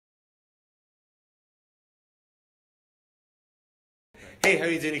Hey, how are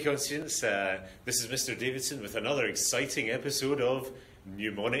you doing, econ students? This is Mr. Davidson with another exciting episode of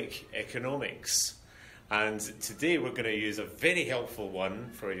Mnemonic Economics. And today we're going to use a very helpful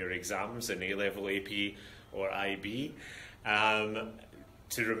one for your exams in A-Level, AP or IB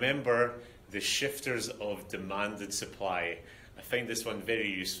to remember the shifters of demand and supply. I find this one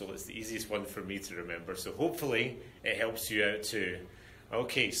very useful. It's the easiest one for me to remember, so hopefully it helps you out too.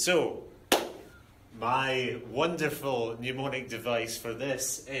 Okay, so my wonderful mnemonic device for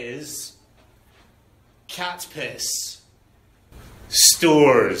this is cat piss.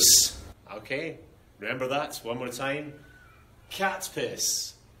 Stores. Okay, remember that one more time. Cat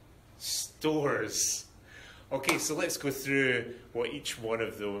piss. Stores. Okay, so let's go through what each one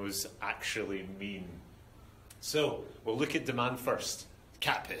of those actually mean. So we'll look at demand first.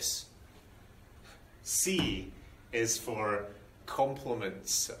 Cat piss. C is for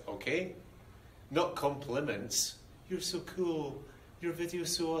compliments, okay? Not compliments. You're so cool. Your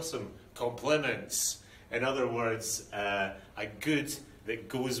video's so awesome. Compliments. In other words, a good that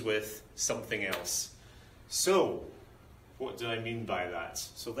goes with something else. So, what do I mean by that?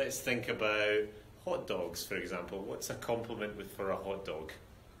 So let's think about hot dogs, for example. What's a compliment for a hot dog?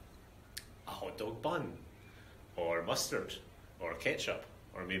 A hot dog bun, or mustard, or ketchup,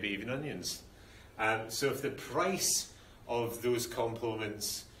 or maybe even onions. So if the price of those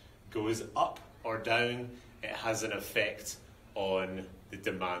compliments goes up or down, it has an effect on the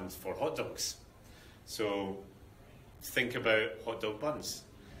demand for hot dogs. So think about hot dog buns.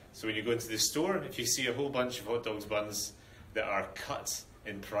 So when you go into the store, if you see a whole bunch of hot dogs buns that are cut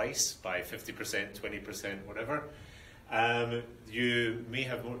in price by 50%, 20%, whatever, you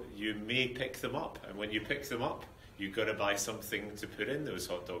may pick them up. And when you pick them up, you've got to buy something to put in those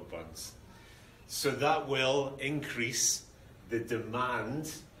hot dog buns. So that will increase the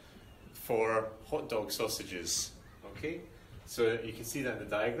demand for hot dog sausages, okay? So you can see that in the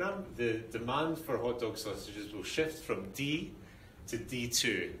diagram. The demand for hot dog sausages will shift from D to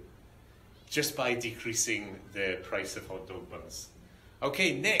D2 just by decreasing the price of hot dog buns.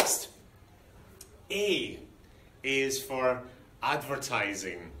 Okay, next. A is for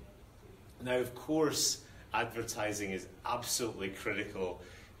advertising. Now, of course, advertising is absolutely critical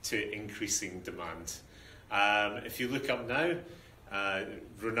to increasing demand. If you look up now,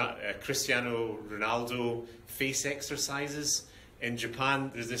 Cristiano Ronaldo face exercises. In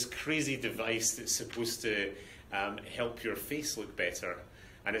Japan, there's this crazy device that's supposed to help your face look better,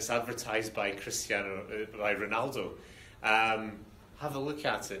 and it's advertised by Ronaldo. Have a look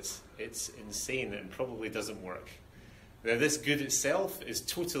at it. It's insane and probably doesn't work. Now, this good itself is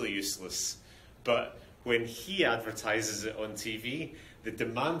totally useless, but when he advertises it on TV, the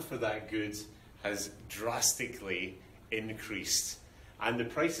demand for that good has drastically increased. And the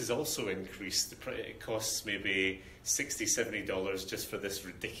price has also increased. It costs maybe $60, $70 just for this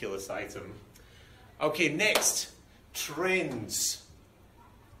ridiculous item. Okay, next, trends.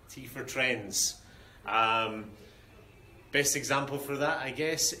 T for trends. Best example for that, I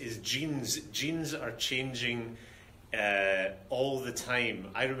guess, is jeans. Jeans are changing all the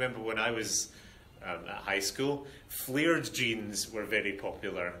time. I remember when I was at high school, flared jeans were very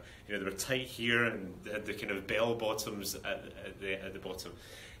popular. You know, they were tight here and they had the kind of bell bottoms at the bottom.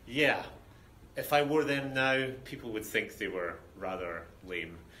 Yeah, if I wore them now, people would think they were rather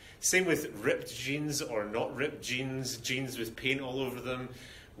lame. Same with ripped jeans or not ripped jeans, jeans with paint all over them,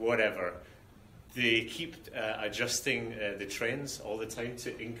 whatever. They keep adjusting the trends all the time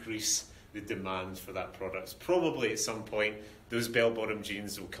to increase the demand for that product. Probably at some point, those bell-bottom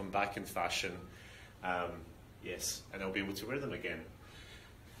jeans will come back in fashion. Yes, and I'll be able to wear them again.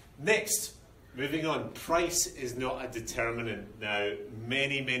 Next, moving on, price is not a determinant. Now,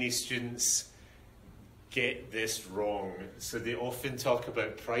 many students get this wrong. So they often talk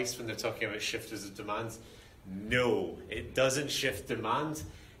about price when they're talking about shifters of demand. No, it doesn't shift demand.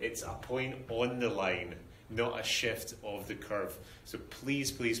 It's a point on the line, not a shift of the curve. So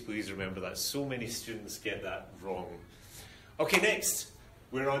please remember that. So many students get that wrong. Okay, next,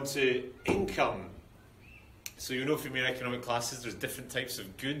 we're on to income. So you know from your economic classes, there's different types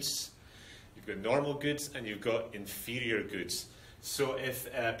of goods. You've got normal goods and you've got inferior goods. So if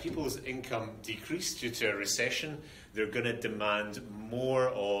people's income decrease due to a recession, they're going to demand more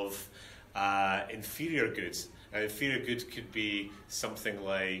of inferior goods. An inferior good could be something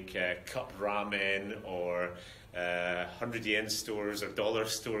like cup ramen or 100 yen stores or dollar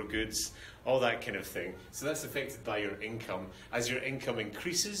store goods, all that kind of thing. So that's affected by your income. As your income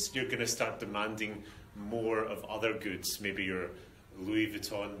increases, you're going to start demanding more of other goods, maybe your Louis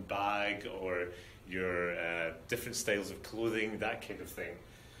Vuitton bag or your different styles of clothing, that kind of thing.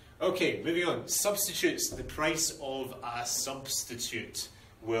 Okay, moving on. Substitutes. The price of a substitute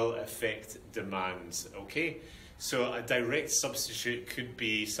will affect demand. Okay, so a direct substitute could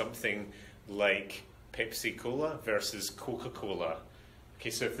be something like Pepsi Cola versus Coca-Cola. Okay,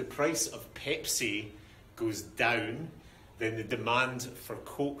 so if the price of Pepsi goes down, then the demand for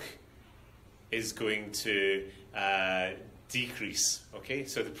Coke is going to decrease. Okay,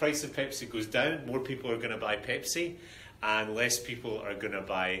 so the price of Pepsi goes down, more people are going to buy Pepsi, and less people are going to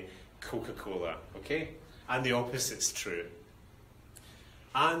buy Coca-Cola. Okay, and the opposite's true.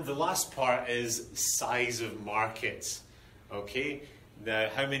 And the last part is size of market. Okay, now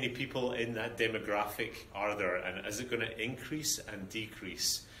how many people in that demographic are there, and is it going to increase and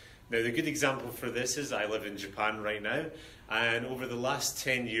decrease? Now the good example for this is I live in Japan right now, and over the last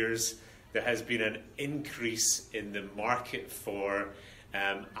 10 years there has been an increase in the market for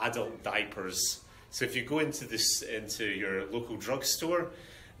adult diapers. So if you go into your local drugstore,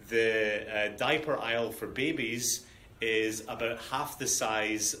 the diaper aisle for babies is about half the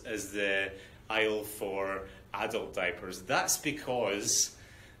size as the aisle for adult diapers. That's because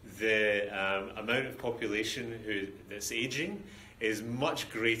the amount of population that's aging is much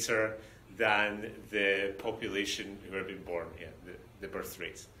greater than the population who are being born, the birth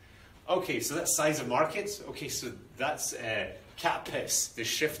rate. Okay, so that's size of market. Okay, so that's cat piss, the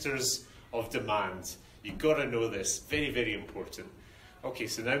shifters of demand. You've got to know this, very, very important. Okay,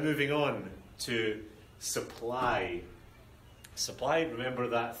 so now moving on to supply. Supply, remember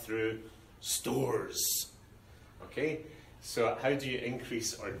that through stores. Okay, so how do you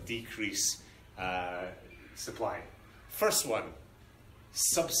increase or decrease supply? First one,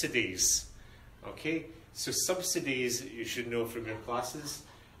 subsidies. Okay, so subsidies, you should know from your classes,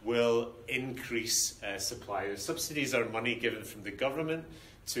 will increase supply. Subsidies are money given from the government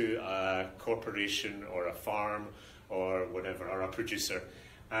to a corporation or a farm or whatever, or a producer.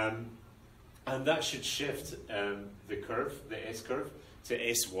 And that should shift the curve, the S-curve, to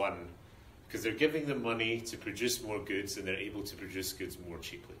S1, because they're giving them money to produce more goods and they're able to produce goods more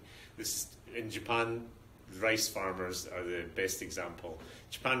cheaply. This in Japan, rice farmers are the best example.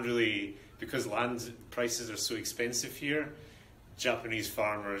 Japan really, because land prices are so expensive here, a lot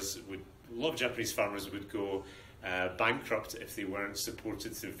of Japanese farmers would go bankrupt if they weren't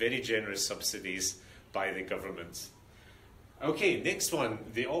supported through very generous subsidies by the government. Okay, next one,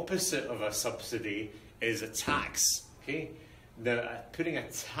 the opposite of a subsidy is a tax. Okay, now putting a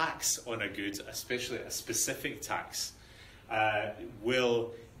tax on a good, especially a specific tax,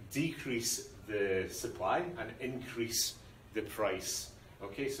 will decrease the supply and increase the price.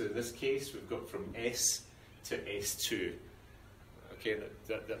 Okay, so in this case we've got from S to S2. Okay,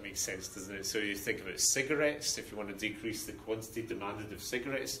 that makes sense, doesn't it? So you think about cigarettes. If you want to decrease the quantity demanded of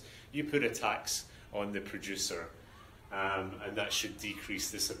cigarettes, you put a tax on the producer, and that should decrease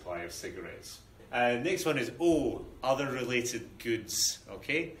the supply of cigarettes. Next one is other related goods.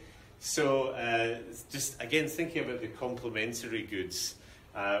 Okay, so just again thinking about the complementary goods,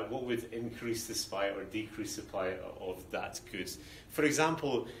 what would increase the supply or decrease supply of that goods? For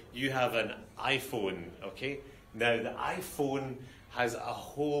example, you have an iPhone. Okay, now the iPhone has a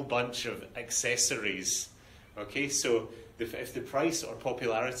whole bunch of accessories. Okay, so if the price or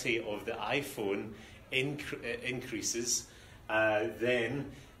popularity of the iPhone increases, then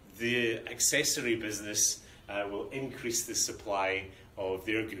the accessory business will increase the supply of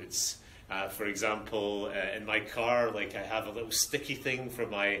their goods. For example, in my car, like I have a little sticky thing for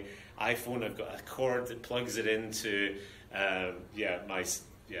my iPhone. I've got a cord that plugs it into my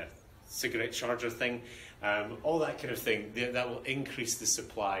cigarette charger thing. All that kind of thing, that will increase the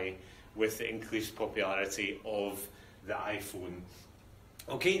supply with the increased popularity of the iPhone.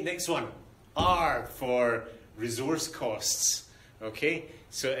 Okay, next one, R for resource costs. Okay,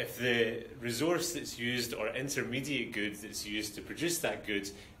 so if the resource that's used or intermediate good that's used to produce that good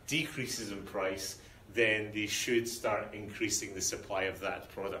decreases in price, then they should start increasing the supply of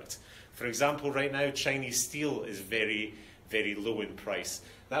that product. For example, right now Chinese steel is very, very low in price.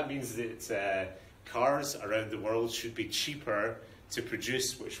 That means that cars around the world should be cheaper to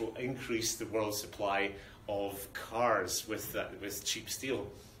produce, which will increase the world supply of cars with cheap steel.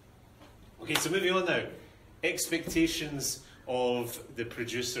 Okay, so moving on now. Expectations of the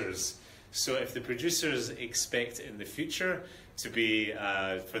producers. So if the producers expect in the future to be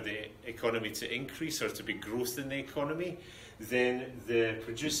for the economy to increase or to be growth in the economy, then the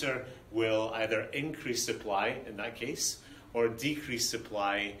producer will either increase supply in that case or decrease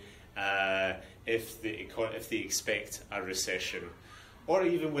supply if they expect a recession, or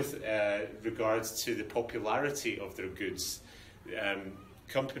even with regards to the popularity of their goods.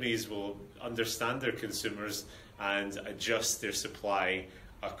 Companies will understand their consumers and adjust their supply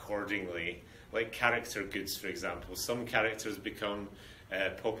accordingly. Like character goods, for example. Some characters become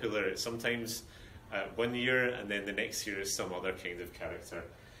popular sometimes 1 year, and then the next year is some other kind of character.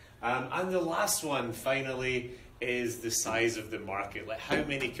 And the last one, finally, is the size of the market. Like, how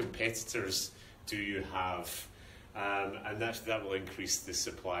many competitors do you have? And that will increase the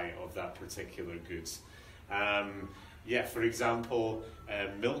supply of that particular goods. Yeah, for example,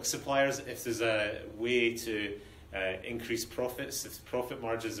 milk suppliers, if there's a way to increase profits, if the profit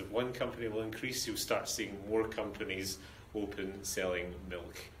margins of one company will increase, you'll start seeing more companies open selling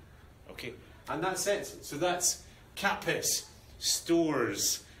milk. Okay, and that's it. So that's CAPIS,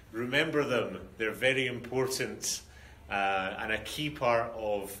 stores. Remember them, they're very important and a key part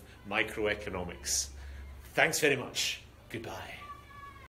of microeconomics. Thanks very much. Goodbye.